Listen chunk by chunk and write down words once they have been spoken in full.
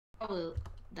will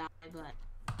die, but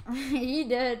You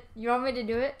did. You want me to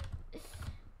do it?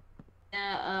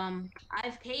 yeah,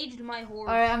 I've caged my horse.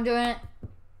 Alright, I'm doing it.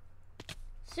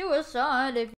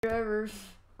 Suicide if you're ever.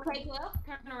 Okay, Quail,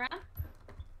 turn around.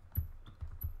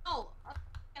 Oh,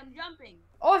 I'm jumping.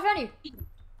 Oh, I found you.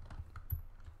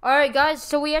 Alright, guys,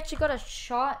 so we actually got a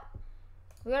shot.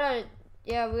 We got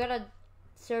a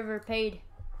server paid.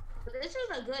 This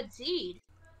is a good seed.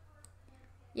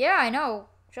 Yeah, I know.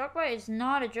 Shockbite is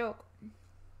not a joke.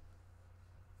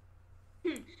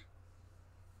 Mine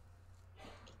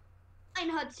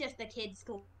Hut's just a kid's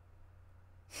school.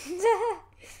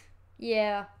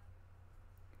 Yeah.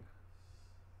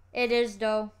 It is,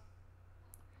 though.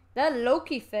 That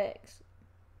Loki fix.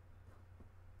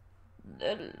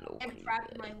 That Loki.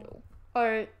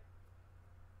 Alright.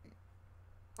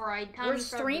 Alright, time We're to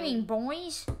start streaming,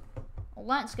 boys.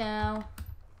 Let's go.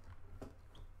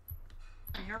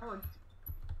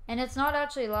 And it's not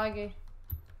actually laggy.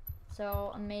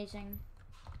 So, amazing.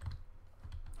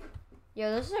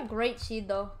 Yo, this is a great seed,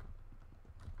 though.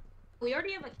 We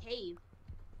already have a cave.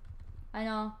 I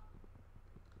know.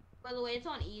 By the way, it's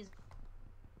on easy.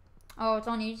 Oh, it's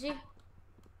on easy?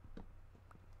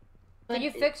 Can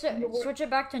you fix it, switch it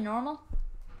back to normal?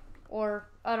 Or,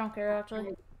 I don't care,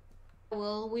 actually.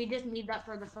 Well, we just need that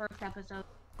for the first episode.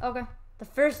 Okay. The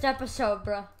first episode,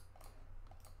 bruh.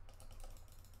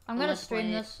 I'm gonna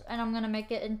stream this, and I'm gonna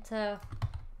make it into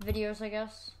videos, I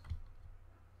guess.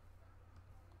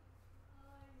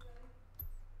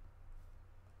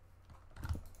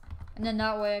 And then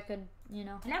that way I could, you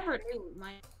know. I never knew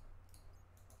my...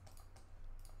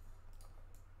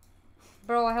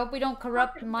 Bro, I hope we don't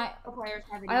corrupt my...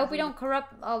 I hope we don't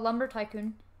corrupt Lumber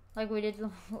Tycoon like we did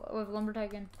with Lumber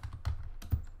Tycoon.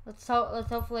 Let's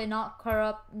hopefully not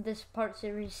corrupt this part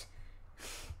series.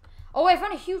 Oh, I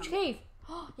found a huge cave.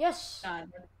 Yes.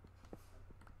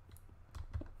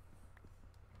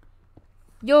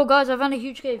 Yo, guys, I found a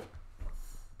huge cave.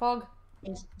 Pog.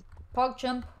 Pog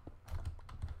chimp.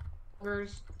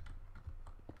 Alright,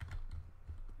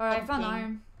 I found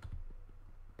iron.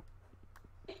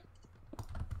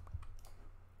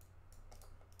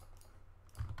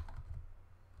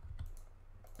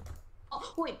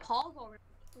 Oh, wait, Paul's already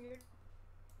here.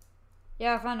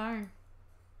 Yeah, I found iron.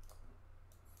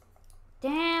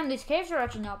 Damn, these caves are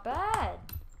actually not bad.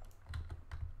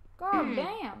 God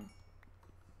damn.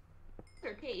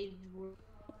 Their caves were...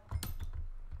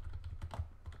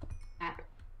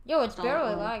 Yo, it's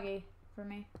barely laggy for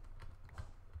me.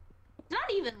 It's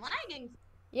not even lagging.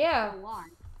 Yeah. Why?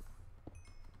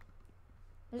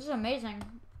 This is amazing.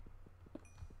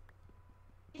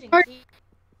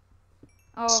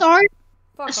 Oh, sorry.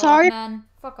 Fuck off, man.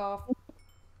 Fuck off.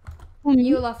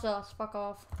 You left us. Fuck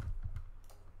off.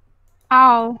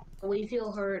 Ow. We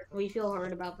feel hurt. We feel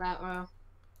hurt about that, bro.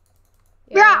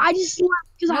 Yeah, I just left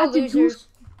because I had losers. to do.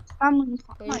 I'm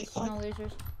Please, no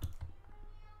losers.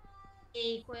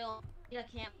 Hey, Quail, I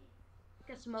can't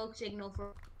make a smoke signal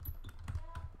for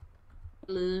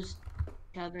lose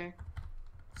each other.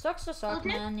 Sucks to suck,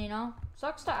 man, you know?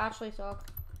 Sucks to actually suck.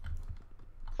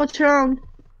 What's wrong?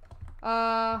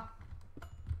 That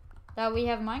we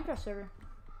have Minecraft server.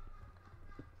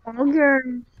 Okay.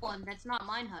 One, that's not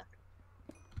mine hut.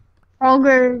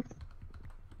 Okay.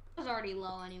 It was already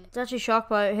low anyway. It's actually shocked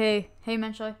by it. Hey,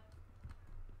 Menschai.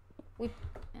 Yeah.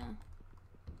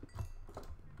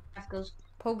 That goes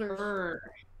Pogers.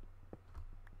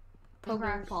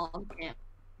 Pogers. Okay.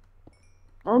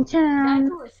 Okay.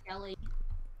 That's a skelly.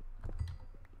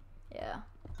 Yeah.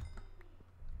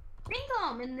 I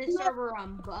think in this server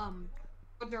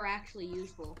swords are actually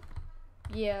useful.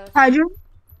 Yeah. Hydro?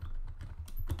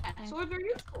 Yeah, swords are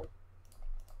useful.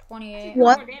 28.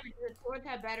 What? More damage, the swords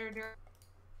have better durability.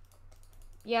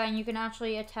 Yeah, and you can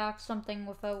actually attack something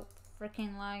without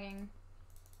freaking lagging.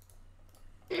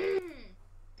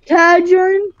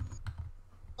 Hadron?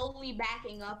 Only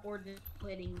backing up or just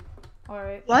quitting.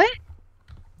 Alright. What?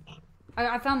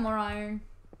 I found more iron.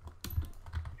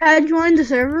 Had joined the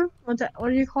server? What's that? What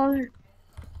do you call it?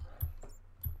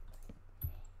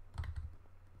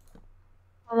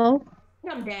 Hello?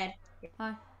 I'm dead.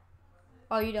 Hi.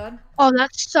 Oh, you died? Oh,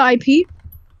 that's the IP?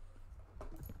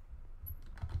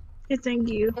 Okay, thank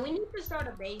you. We need to start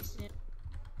a base.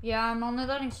 Yeah, I'm only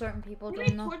letting certain people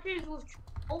join though.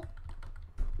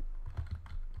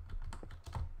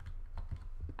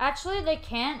 Actually, they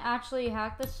can't actually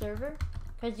hack the server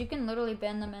because you can literally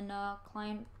ban them in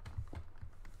client.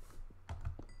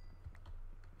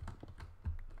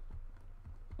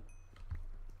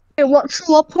 Hey, what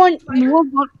point?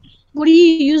 What are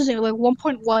you using? Like 1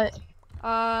 point what?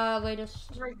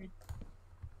 Latest.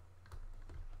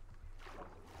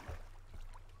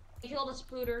 killed a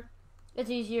spooter. It's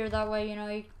easier that way, you know,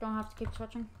 you don't have to keep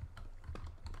switching.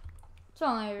 It's the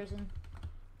only reason.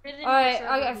 Alright,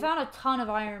 I found a ton of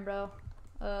iron, bro.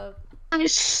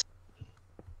 Nice.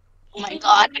 Oh my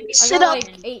god, I got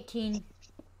like 18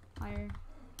 iron.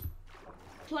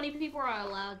 20 people are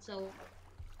allowed, so...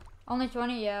 Only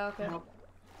 20? Yeah, okay. No.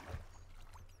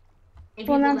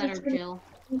 People that are chill.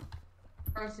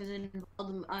 Versus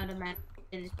involved automatic.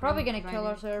 Probably gonna kill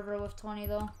our server with 20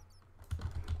 though.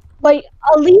 But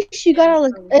at least you gotta,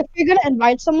 like, if you're gonna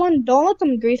invite someone, don't let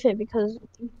them grief it because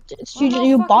it's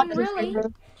you bought the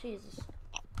server. Jesus.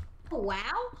 Oh,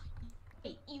 wow.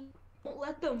 You won't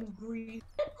let them grieve.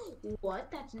 What?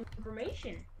 That's new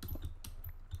information.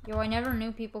 Yo, I never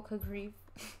knew people could grieve.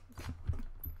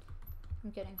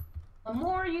 I'm kidding. The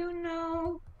more you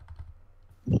know.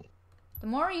 The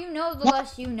more you know, the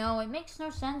less you know. It makes no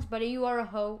sense, but you are a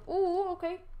hoe. Ooh,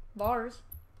 okay. Bars.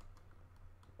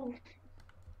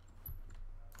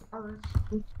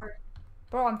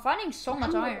 Bro, I'm finding so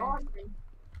much iron.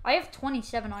 I have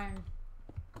 27 iron.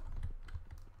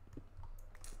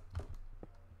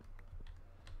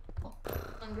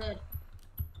 I'm good.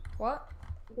 What?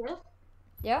 Yeah?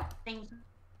 Yeah? Thanks.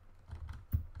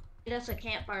 That's a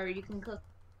campfire you can cook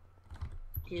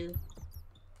too.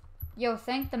 Yo,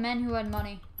 thank the men who had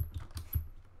money.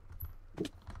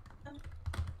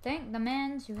 Thank the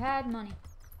men who had money.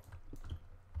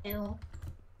 Ew.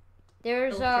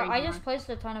 There's I just placed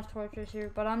a ton of torches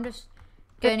here, but I'm just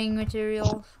getting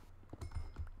materials.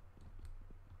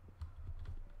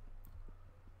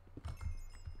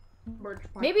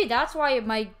 Maybe that's why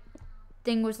my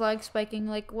thing was lag spiking.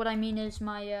 Like what I mean is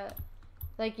my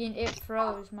like it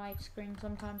froze my screen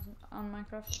sometimes on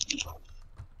Minecraft.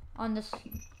 On this,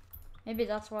 maybe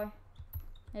that's why.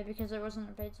 Maybe because it wasn't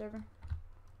a paid server.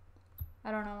 I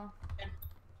don't know.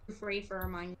 Free for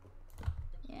mine.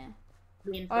 Yeah.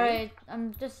 Being Alright,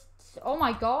 I'm just... Oh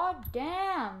my god,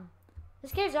 damn!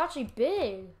 This cave's actually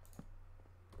big.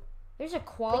 There's a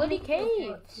quality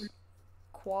cave.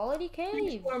 Quality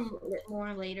cave.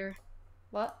 More later.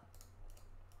 What?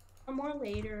 More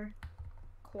later.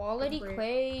 Quality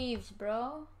caves,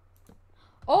 bro.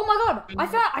 Oh my god!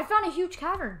 I found a huge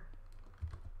cavern.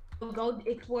 We'll go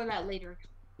explore that later.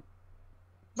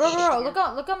 Bro,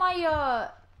 look at my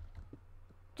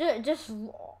just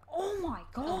oh my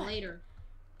god. Later.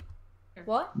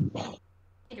 What?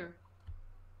 Later.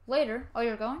 Later? Oh,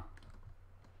 you're going?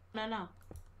 No.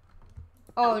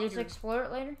 Oh, just explore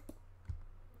it later?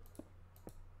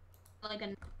 Like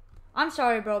a... I'm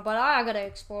sorry, bro, but I gotta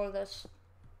explore this.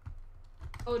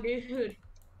 Oh, dude.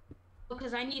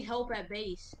 Because I need help at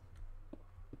base.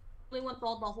 We went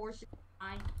all the horses.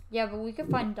 Yeah, but we could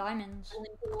find diamonds.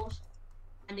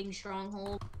 Finding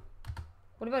stronghold.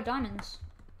 What about diamonds?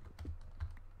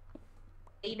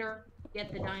 Later,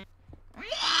 get the diamond.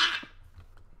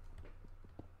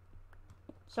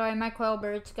 Sorry, my quail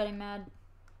bird's getting mad.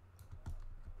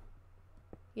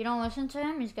 You don't listen to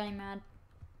him? He's getting mad.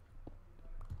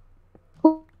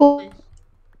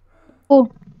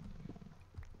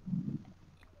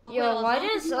 Yo, why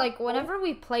does, like, whenever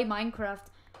we play Minecraft,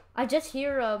 I just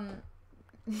hear,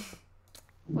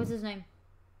 what's his name?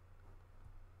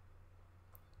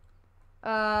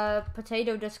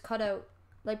 Potato just cut out.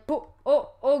 Like,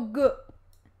 oh, good.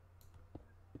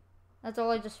 That's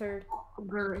all I just heard.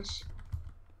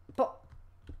 But,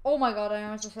 oh my god, I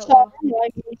almost just hit lava.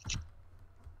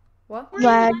 What?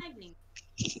 Lag.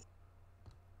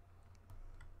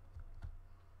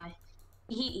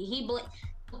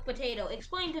 Potato,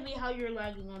 explain to me how you're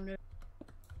lagging on there.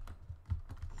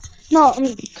 No,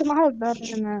 come on, I have better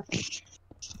than that.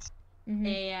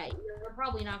 Yeah, you're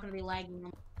probably not gonna be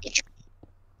lagging.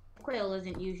 Quail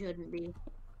isn't, you shouldn't be.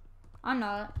 I'm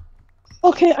not.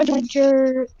 Okay, I got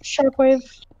your shockwave.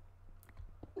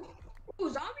 Ooh,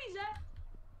 zombies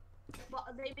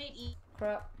but they made easy.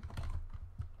 Crap.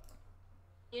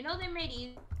 You know they made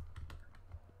easy.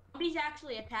 Zombies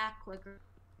actually attack quicker.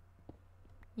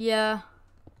 Yeah.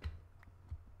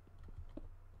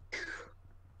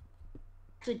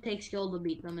 Actually takes skill to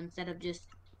beat them instead of just...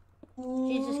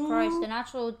 Jesus Christ,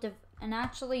 an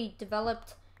actually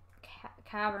developed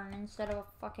cavern instead of a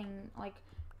fucking, like,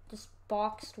 just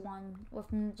boxed one with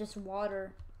just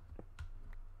water.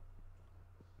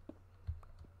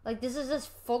 Like, this is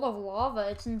just full of lava.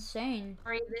 It's insane.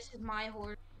 Sorry, this is my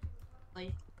horse.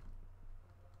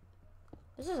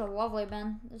 This is a lovely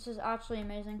bin. This is actually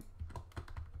amazing.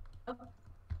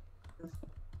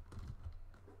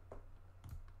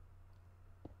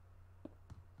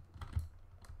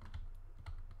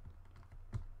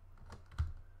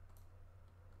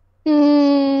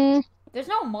 There's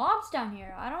no mobs down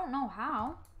here. I don't know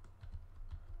how.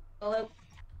 Oh,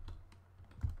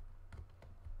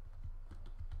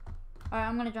 Alright,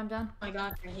 I'm gonna jump down. my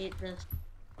gosh, I hate this.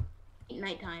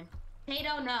 Nighttime.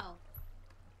 Potato, no.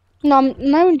 No, I'm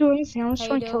not even doing anything. I'm just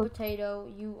trying to Potato, kill it. potato,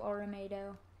 you are a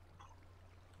mado.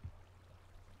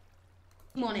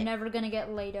 Come on You're it. never gonna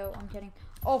get Lado. I'm kidding.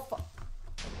 Oh, fuck.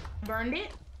 Burned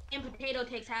it, and potato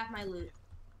takes half my loot.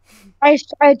 I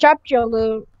dropped your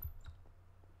loot.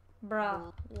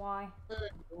 Bruh, why?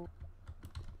 Good.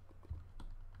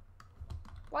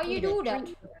 Why you Need do a that?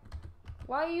 drink.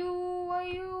 Why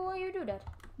you do that?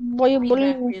 What you Need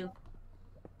bullying back me? too.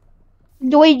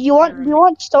 Wait, do you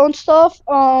want stone stuff?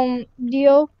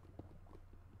 Dio?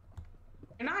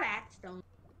 They're not at stone.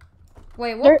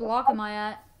 Wait, what There. block am I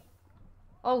at?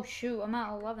 Oh shoot, I'm at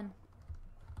 11.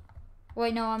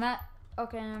 Wait, no, I'm at.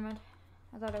 Okay, never mind.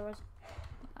 I thought I was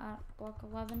at block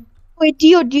 11. Wait,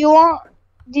 Dio, do you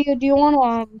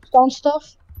want stone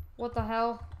stuff? What the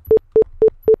hell?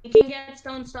 We can get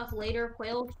stone stuff later.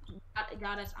 Quail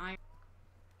got us iron.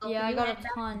 So Yeah, can I you got head a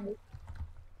back? ton.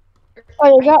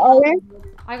 Oh, you got I'll iron?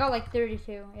 I got like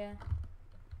 32. Yeah.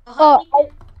 Uh,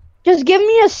 just give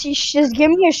me just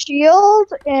give me a shield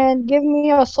and give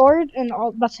me a sword, and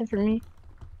that's it for me.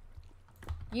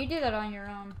 You do that on your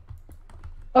own.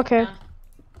 Okay. Yeah.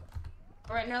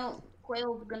 Alright, now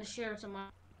Quail's gonna share some.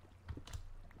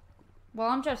 Well,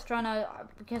 I'm just trying to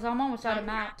because I'm almost out of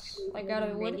mats, like out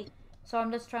of wood. So I'm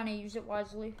just trying to use it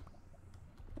wisely.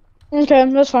 Okay,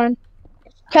 that's fine.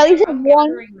 Can I at least have I'm one?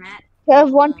 gathering mat. Can I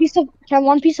have one piece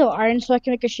of iron so I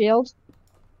can make a shield?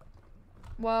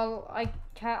 Well,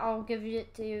 I'll give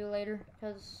it to you later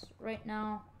because right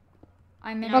now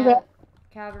I'm in Okay. a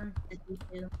cavern.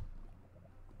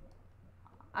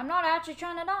 I'm not actually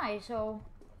trying to die, so.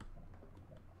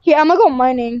 Yeah, I'm gonna go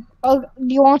mining. Do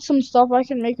you want some stuff? I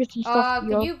can make you some stuff.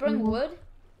 Could you bring wood?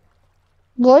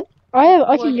 Wood?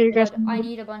 I can get you guys Wood. some I wood.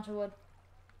 need a bunch of wood.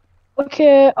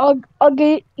 Okay, I'll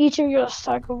get each of you a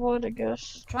stack of wood, I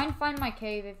guess. Try and find my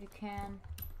cave if you can.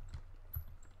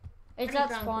 It's Already at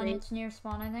found spawn. cave. It's near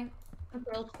spawn, I think.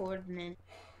 Quail's coordinate.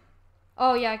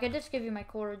 Oh yeah, I could just give you my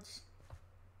cords.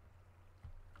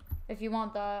 If you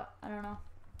want that, I don't know.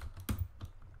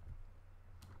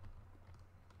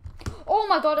 Oh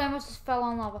my god, I almost just fell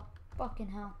on lava. Fucking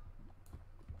hell.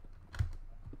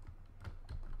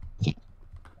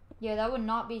 Yeah, that would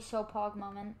not be so pog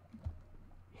moment.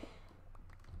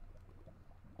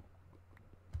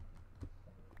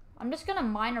 I'm just gonna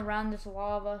mine around this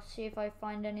lava, see if I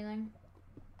find anything.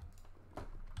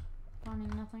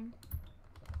 Finding nothing.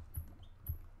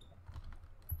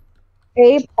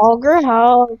 Hey, Pogger,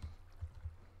 how?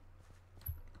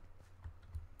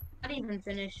 Not even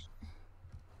finished.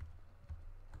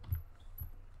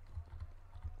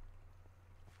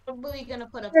 Probably gonna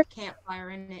put a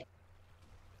campfire in it.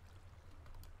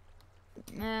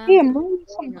 Yeah. Hey, I'm moving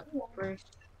some. First.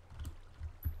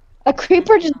 A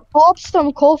creeper just popped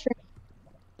some coal for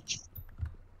me.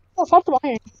 Oh, found some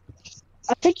iron.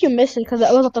 I think you missed it because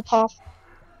it was at the top.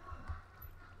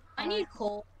 I need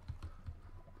coal.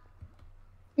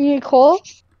 You need coal?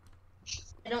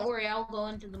 Don't worry, I'll go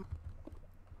into the.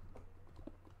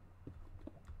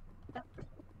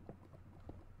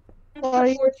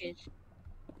 Torches.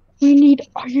 We need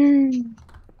iron.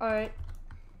 Alright.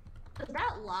 Is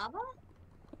that lava?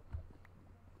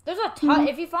 There's a ton.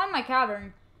 If you find my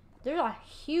cavern, there's a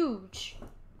huge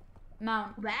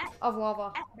amount of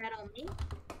lava. That on me?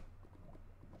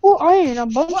 Oh, iron, a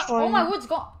bunch What? of iron. Oh, my wood's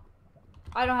gone.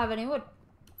 I don't have any wood.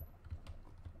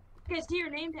 Okay, see your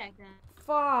name tag then.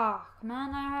 Fuck,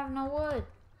 man, I have no wood.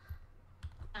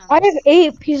 I have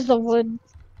 8 pieces of wood.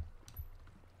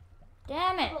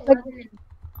 Damn it. Like,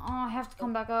 Oh, I have to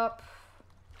come back up.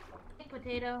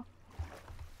 potato.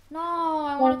 No,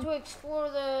 I wanted to explore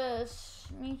this.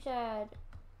 Me sad.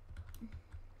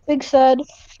 Big said,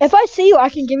 if I see you, I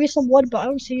can give you some wood, but I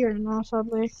don't see you now,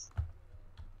 sadly.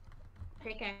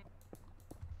 Okay.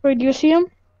 Wait, do you see him?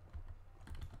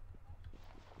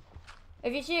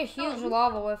 If you see a huge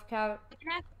lava with I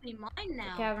can actually mine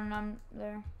now. cavern, I'm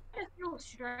there. I feel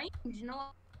strange, you know?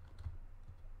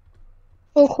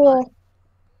 Oh, cool.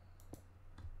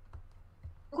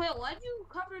 Quail, why'd you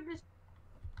cover this?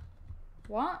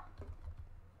 What?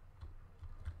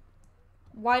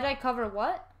 Why'd I cover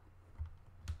what?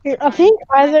 Here, I think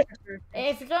either.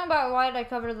 If you're talking about why'd I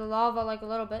cover the lava like a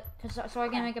little bit, so I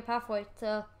can make a pathway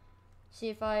to see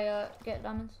if I get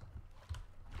diamonds.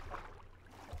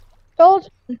 Don't.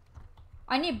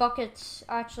 I need buckets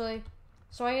actually,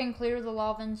 so I can clear the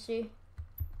lava and see.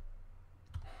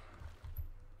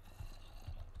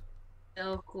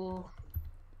 Oh, cool.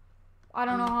 I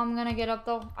don't know how I'm gonna get up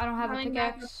though. I don't have a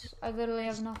pickaxe. I literally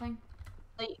have nothing.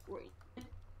 Wait.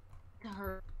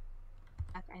 her.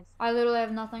 I literally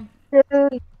have nothing.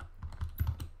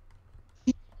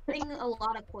 Getting a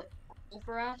lot of quail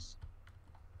for us.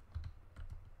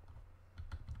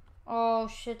 Oh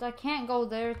shit, I can't go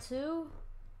there too.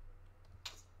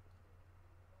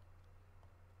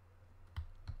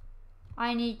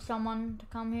 I need someone to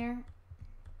come here.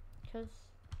 Cause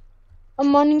I'm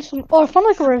mining some. Oh, I found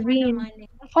like a ravine.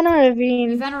 I found a ravine.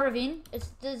 you found a ravine?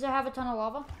 Does it have a ton of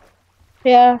lava?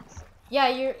 Yeah. Yeah,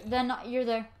 you're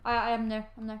there. I am there.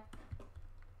 I'm there.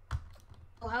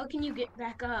 Oh, how can you get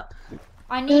back up?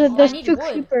 I need There's wood. two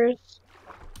creepers.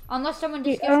 Unless someone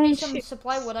Yeah, just gives me some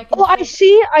supply wood, I can. Oh, I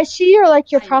see. You're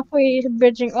like you're halfway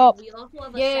bridging up. We also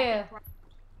have a Yeah. second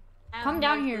Come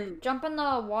down here. Jump in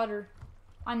the water.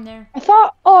 I'm there. I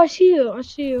thought. Oh, I see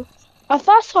you. I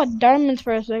thought I saw diamonds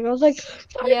for a second. I was like.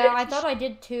 Yeah, I thought I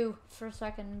did too for a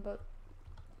second, but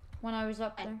when I was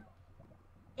up there.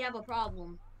 You have a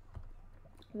problem.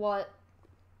 What?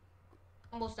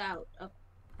 Almost out of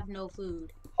no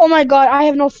food. Oh my god, I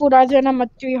have no food either, and I'm at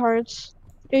 3 hearts.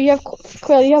 Do you have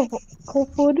Quail? You have cool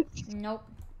food? Nope.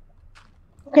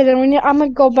 Okay, then I'm gonna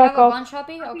go back up. You have a up. bunch,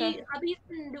 Happy? Okay. Happy's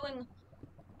been doing.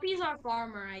 Happy's our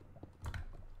farmer.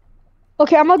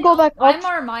 Okay, I'm gonna go back up. I'm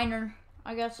our miner.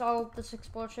 I guess I'll just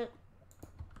explore shit.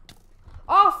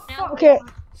 Oh fuck! Okay.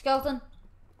 Skeleton.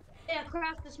 Yeah,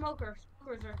 craft the smoker.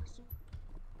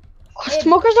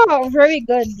 Smokers are very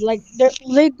good. Like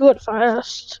they do it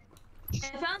fast. I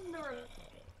found the.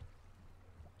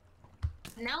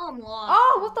 Now I'm lost.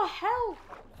 Oh, what the hell?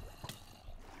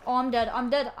 Oh, I'm dead.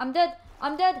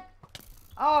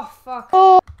 Oh fuck.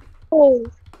 Oh.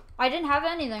 I didn't have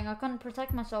anything. I couldn't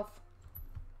protect myself.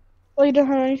 Oh, you don't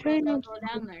have anything? Don't go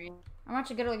down there. I'm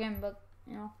actually good at the game, but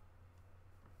you know.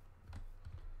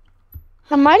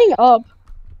 I'm mining up.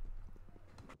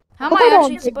 How am I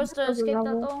actually supposed to escape that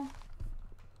though?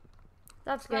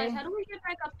 That's gay. Guys, how do we get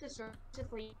back up to surface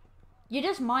if we... You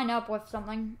just mine up with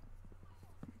something.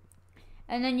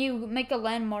 And then you make a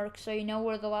landmark so you know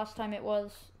where the last time it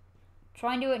was.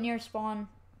 Try and do it near spawn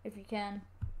if you can.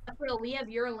 April, we have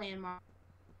your landmark.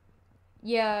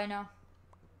 Yeah, I know.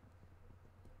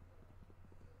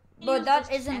 But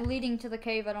that isn't leading to the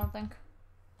cave, I don't think.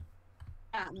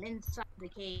 Yeah, I'm inside the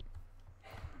cave.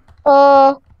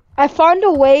 I found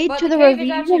a way to the ravine. But the cave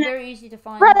is actually very easy to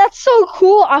find. Bro, that's so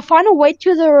cool. I found a way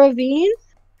to the ravine.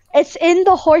 It's in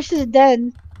the horse's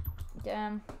den.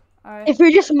 Damn. Alright. If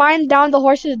you just mine down the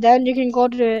horse's den, you can go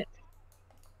to it.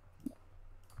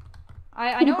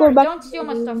 I know where. Don't steal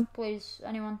my stuff, please.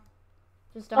 Anyone.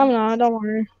 Just don't. I'm not, don't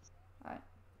worry. Alright.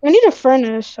 I need a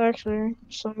furnace, actually.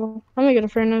 So, I'm gonna get a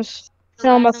furnace.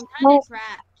 No, I'm kind of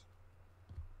trapped.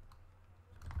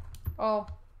 Oh.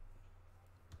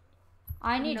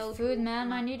 I need food,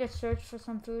 man. I need to search for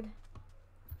some food.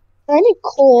 I need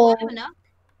coal. Do you have enough?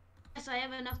 Yes, I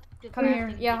have enough to Come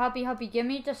here. Yeah, Happy. Give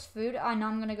me just food. I know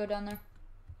I'm gonna go down there.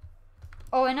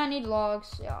 Oh, and I need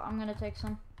logs. Yeah, I'm gonna take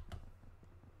some.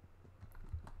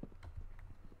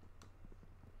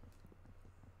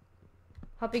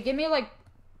 Happy, give me like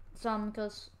some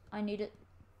because I need it.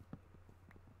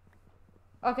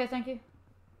 Okay, thank you.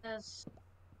 Yes.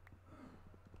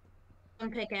 One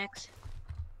pickaxe.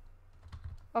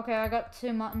 Okay, I got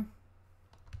 2 mutton.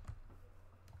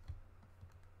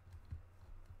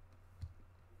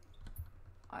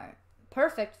 Alright.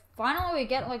 Perfect. Finally we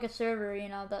get like a server, you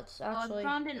know, that's actually... I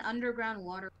found an underground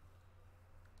water.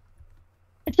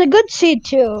 It's a good seed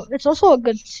too. It's also a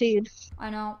good seed. I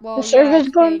know. Well, the server's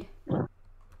gone.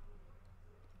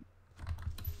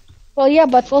 Well, yeah,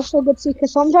 but it's also a good seed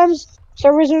because sometimes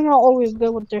servers are not always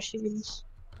good with their seeds.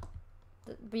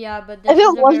 Yeah, but this is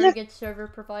a very good server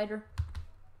provider.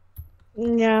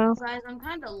 Yeah. Guys, I'm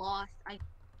kind of lost.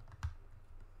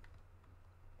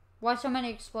 Why so many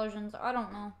explosions? I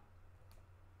don't know.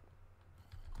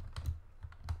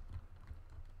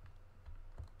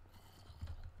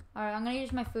 Alright, I'm gonna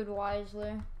use my food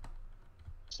wisely.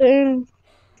 Same.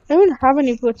 I don't have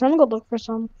any food, so I'm gonna go look for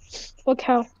some. Look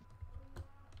how.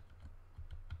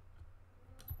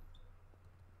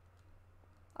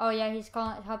 Oh yeah, he's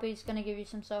calling. Happy's gonna give you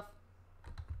some stuff.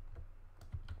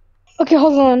 Okay,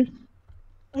 hold on.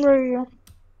 Where are you?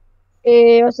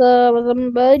 Hey, what's up? What's up, my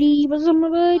buddy? What's up, my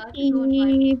buddy?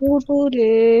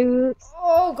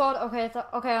 Oh god. Okay,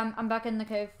 okay. I'm back in the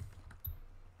cave.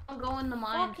 I'll go in the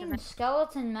mine. Fucking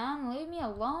skeleton, man, leave me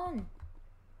alone.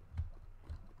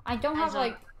 I don't have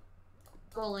like.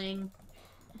 Going.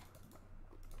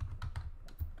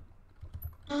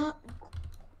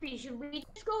 Should we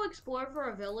just go explore for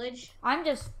a village? I'm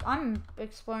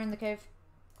exploring the cave.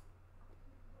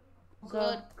 So,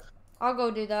 good. I'll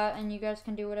go do that, and you guys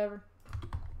can do whatever.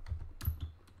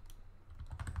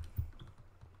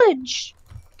 village.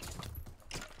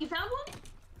 You found one?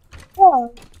 Yeah.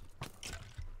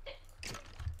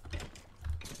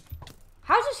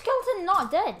 How's your skeleton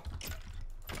not dead?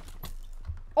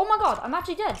 Oh my god, I'm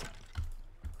actually dead.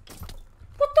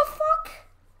 What the fuck?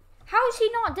 How is he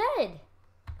not dead?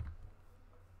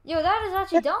 Yo, that is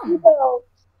actually dumb.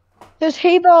 There's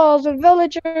hay bales and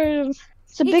villagers.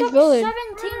 It's a He big took village.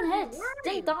 17 hits.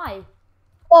 Didn't die.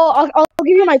 Oh, I'll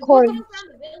give you my What corn. found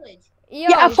a village? Yo,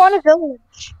 Yeah, I found a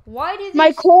village. why do My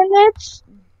these... coordinates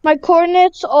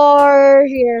are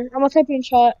here. I'm gonna type in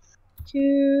chat.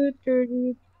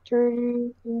 230,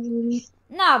 30.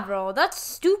 Nah, bro, that's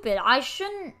stupid. I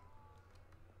shouldn't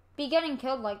be getting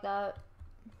killed like that.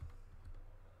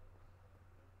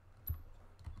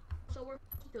 So we're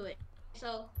close to it.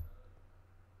 So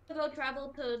we'll go travel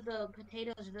to the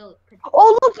potatoes village.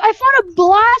 Oh look, I found a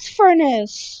blast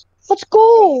furnace. Let's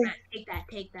go. Take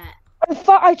that.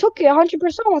 I took it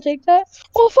 100%. I'll take that.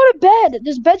 Oh, I found a bed.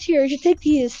 There's beds here. You should take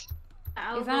these.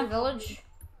 You found a village?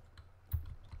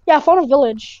 Yeah, I found a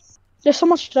village. There's so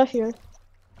much stuff here. You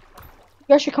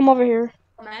guys should come over here.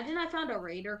 Imagine I found a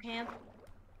raider camp.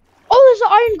 Oh, there's an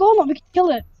iron golem. We can kill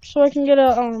it so I can get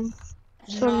a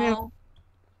No.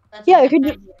 That's Yeah, a we could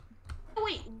bad idea. Oh,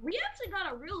 wait, we actually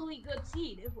got a really good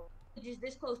seed. Which is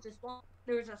this close to swamp.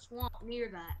 There's a swamp near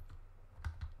that.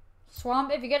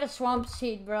 Swamp? If you get a swamp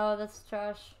seed, bro, that's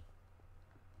trash.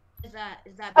 Is that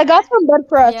bad? I got some bed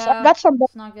press. Yeah, I got some bed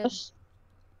it's not good. press.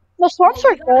 The swamps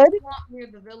Well, are we got a good. swamp near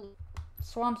the village.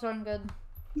 Swamps aren't good.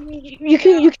 You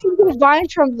can get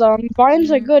vines from them.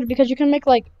 Vines are good because you can make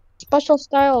like special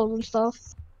styles and stuff.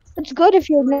 It's good if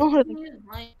you know how to.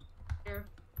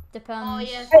 Depends. Oh,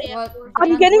 yes, yeah. What, I'm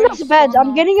depends getting where us you beds. spawn,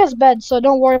 I'm though. getting us beds, so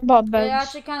don't worry about It beds.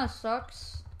 actually kind of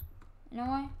sucks. In a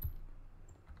way.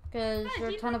 Because Yeah, there are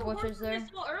a seems ton like of it witches worked there. this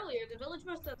well earlier. The village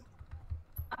must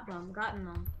have gotten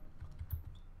them.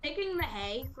 Taking the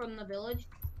hay from the village,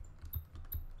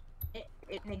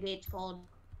 it negates fall.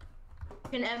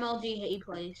 An MLG hay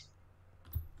place.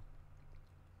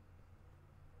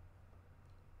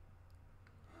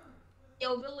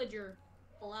 Yo, villager,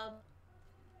 allowed.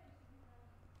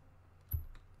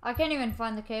 I can't even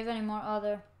find the cave anymore. Oh,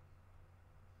 there.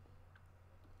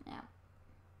 Yeah.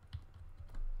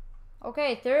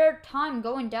 Okay, third time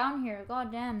going down here.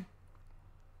 God damn.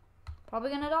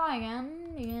 Probably gonna die again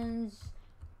because...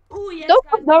 Oh yes, Don't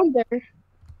guys. come down there.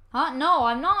 Huh? No,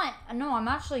 I'm not. No, I'm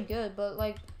actually good, but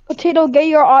like... Potato, get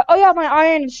your iron. Oh yeah, my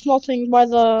iron is smelting by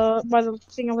the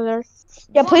thing over there.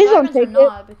 Yeah, you want please don't diamonds or take it.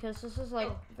 not, because this is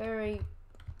like very...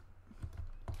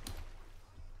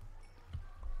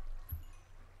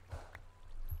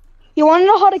 You want to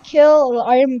know how to kill an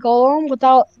iron golem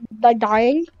without like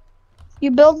dying?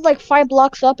 You build like 5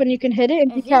 blocks up and you can hit it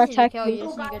and It's he can't easy to attack kill you. you. Oh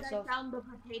Just need guys, good I stuff. found the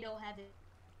potato heaven.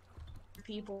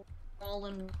 People all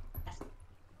in.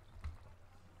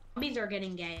 Zombies are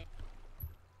getting gay.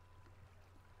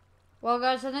 Well,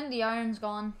 guys, I think the iron's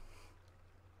gone.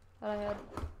 That I had.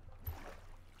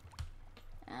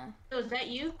 Yeah. So is that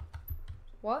you?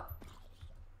 What?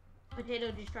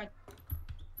 Potato just tried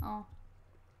Oh.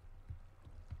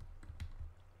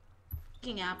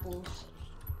 picking apples.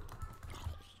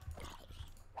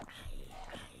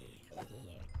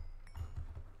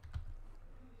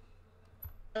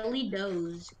 Only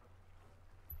those.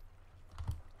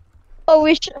 Oh,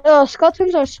 we should.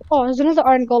 Skeletons are. Oh, there's another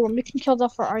iron golem. We can kill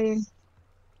that for iron.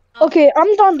 Oh, Okay,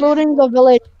 I'm done looting the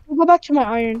village. We'll go back to my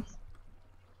iron.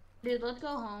 dude, let's go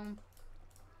home.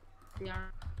 Yeah.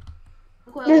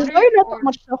 Quail, There's what are really your not that cords?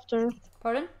 much stuff there.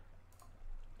 Pardon? What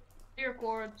are your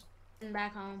cords? And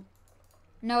back home.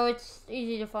 No, it's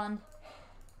easy to find.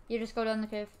 You just go down the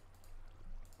cave.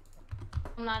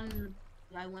 I'm not in.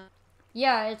 I went.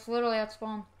 Yeah, it's literally at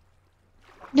spawn.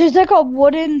 There's like a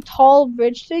wooden tall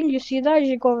bridge thing. You see that? You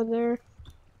should go over there.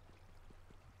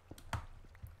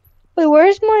 Wait,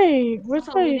 where's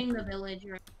Also my? looting the village.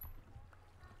 Right?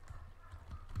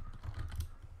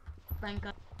 Thank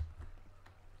God.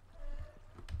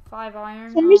 5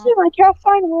 iron. For some reason, I can't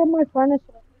find where my furnace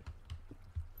is.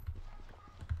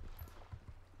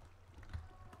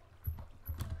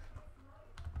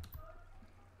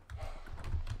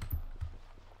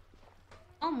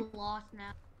 I'm lost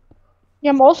now.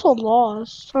 Yeah, I'm also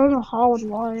lost. I don't know how and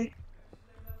why.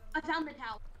 I found the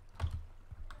tower.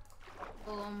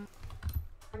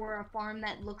 We're a farm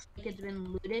that looks like it's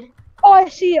been looted. Oh, I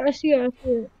see it. I see it. I see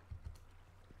it.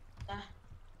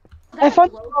 I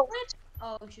found.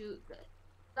 Oh shoot,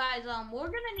 guys. We're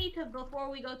gonna need to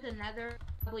before we go to Nether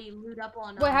probably loot up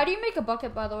on. Wait, how do you make a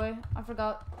bucket, by the way? I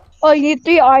forgot. Oh, you need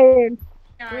 3 iron.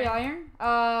 3 iron?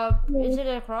 Is it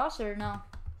across or no?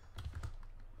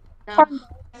 No.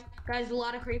 Guys, a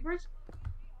lot of creepers.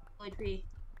 tree.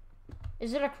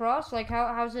 Is it a cross? Like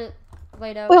how's it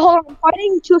laid out? Wait, hold on. I'm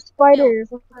fighting 2 spiders.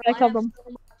 I killed them.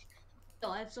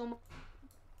 I have so much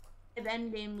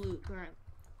end game loot currently.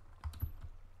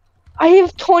 I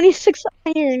have 26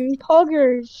 iron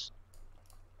poggers.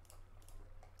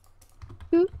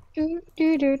 Do, do,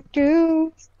 do, do,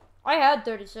 do. I had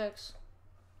 36.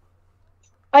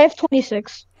 I have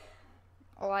 26.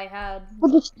 Oh, I had.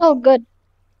 But it's still good.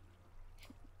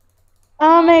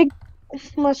 I'll make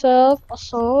myself a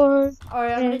sword.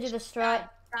 Alright, I'm gonna do the strat.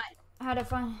 How to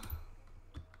find.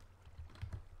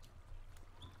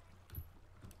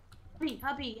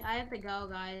 Hubby, I have to go,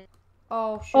 guys.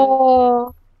 Oh, shoot.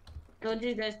 Oh. I told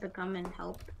you guys to come and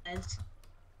help us.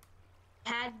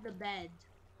 Had the bed.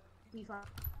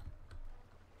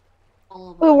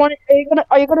 All of Wait,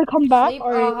 are you gonna come back? Sleep?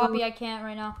 Or Hobby, I can't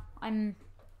right now. I'm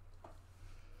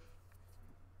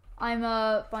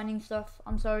finding stuff.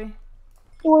 I'm sorry.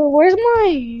 Wait, where's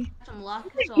my some luck,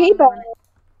 so hay I'm bale? gonna...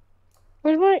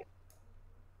 Where's my?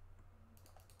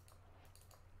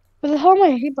 Where the hell are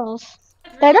my hay bales?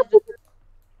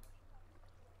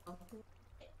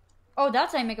 Oh,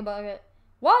 that's how you make a bucket.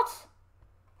 What?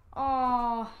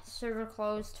 Oh, server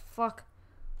closed. Fuck.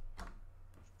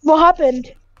 What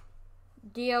happened?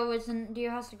 Dio has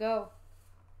to go.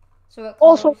 So it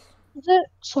closed. Also, is it?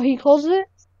 So he closed it?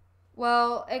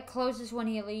 Well, it closes when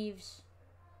he leaves.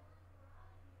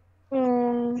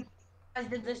 Guys,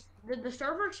 did the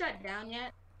server shut down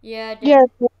yet? Yeah, it did. Yeah.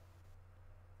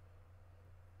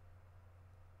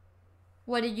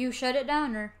 What, did you shut it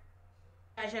down or?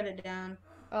 I shut it down.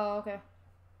 Oh, okay.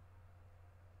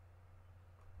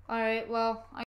 Alright, well,